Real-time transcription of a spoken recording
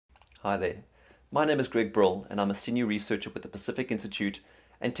Hi there. My name is Gregg Brill, and I'm a senior researcher with the Pacific Institute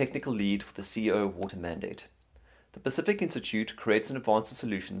and technical lead for the CEO Water Mandate. The Pacific Institute creates and advances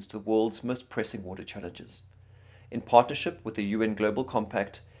solutions to the world's most pressing water challenges. In partnership with the UN Global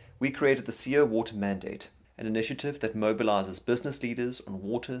Compact, we created the CEO Water Mandate, an initiative that mobilizes business leaders on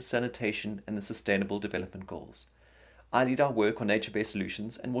water, sanitation, and the Sustainable Development Goals. I lead our work on nature-based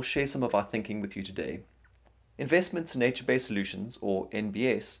solutions and will share some of our thinking with you today. Investments in nature-based solutions, or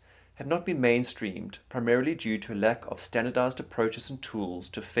NBS, have not been mainstreamed, primarily due to a lack of standardized approaches and tools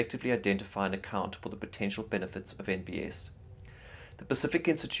to effectively identify and account for the potential benefits of NBS. The Pacific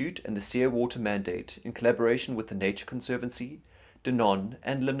Institute and the CEO Water Mandate, in collaboration with the Nature Conservancy, Danone,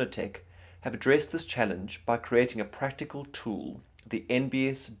 and LimnoTech, have addressed this challenge by creating a practical tool, the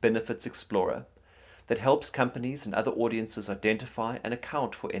NBS Benefits Explorer, that helps companies and other audiences identify and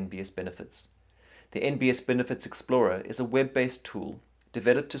account for NBS benefits. The NBS Benefits Explorer is a web-based tool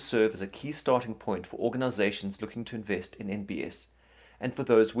developed to serve as a key starting point for organizations looking to invest in NBS and for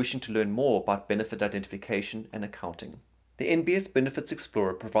those wishing to learn more about benefit identification and accounting. The NBS Benefits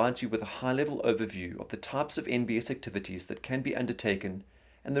Explorer provides you with a high-level overview of the types of NBS activities that can be undertaken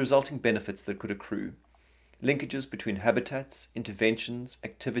and the resulting benefits that could accrue. Linkages between habitats, interventions,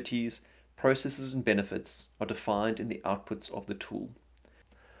 activities, processes, and benefits are defined in the outputs of the tool.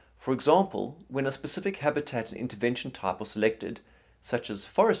 For example, when a specific habitat and intervention type are selected, such as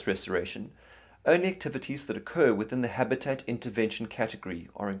forest restoration, only activities that occur within the habitat intervention category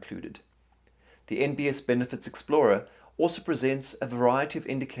are included. The NBS Benefits Explorer also presents a variety of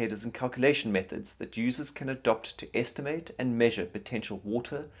indicators and calculation methods that users can adopt to estimate and measure potential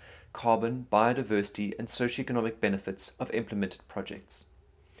water, carbon, biodiversity, and socioeconomic benefits of implemented projects.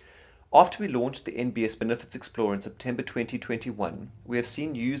 After we launched the NBS Benefits Explorer in September 2021, we have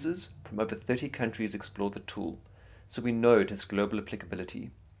seen users from over 30 countries explore the tool, so we know it has global applicability.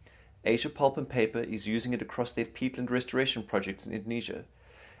 Asia Pulp and Paper is using it across their peatland restoration projects in Indonesia,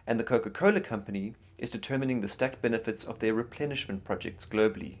 and the Coca-Cola Company is determining the stacked benefits of their replenishment projects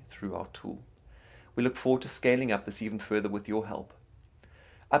globally through our tool. We look forward to scaling up this even further with your help.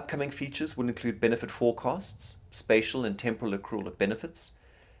 Upcoming features will include benefit forecasts, spatial and temporal accrual of benefits,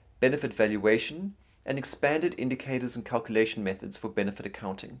 benefit valuation, and expanded indicators and calculation methods for benefit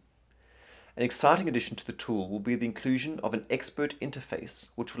accounting. An exciting addition to the tool will be the inclusion of an expert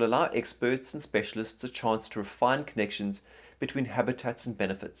interface, which will allow experts and specialists a chance to refine connections between habitats and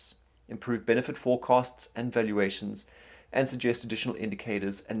benefits, improve benefit forecasts and valuations, and suggest additional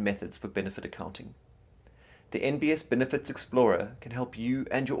indicators and methods for benefit accounting. The NBS Benefits Explorer can help you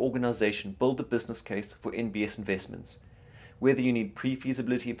and your organization build the business case for NBS investments, whether you need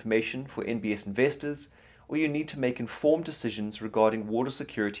pre-feasibility information for NBS investors or you need to make informed decisions regarding water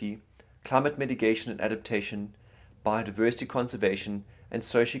security, climate mitigation and adaptation, biodiversity conservation, and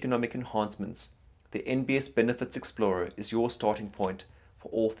socioeconomic enhancements. The NBS Benefits Explorer is your starting point for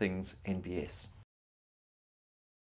all things NBS.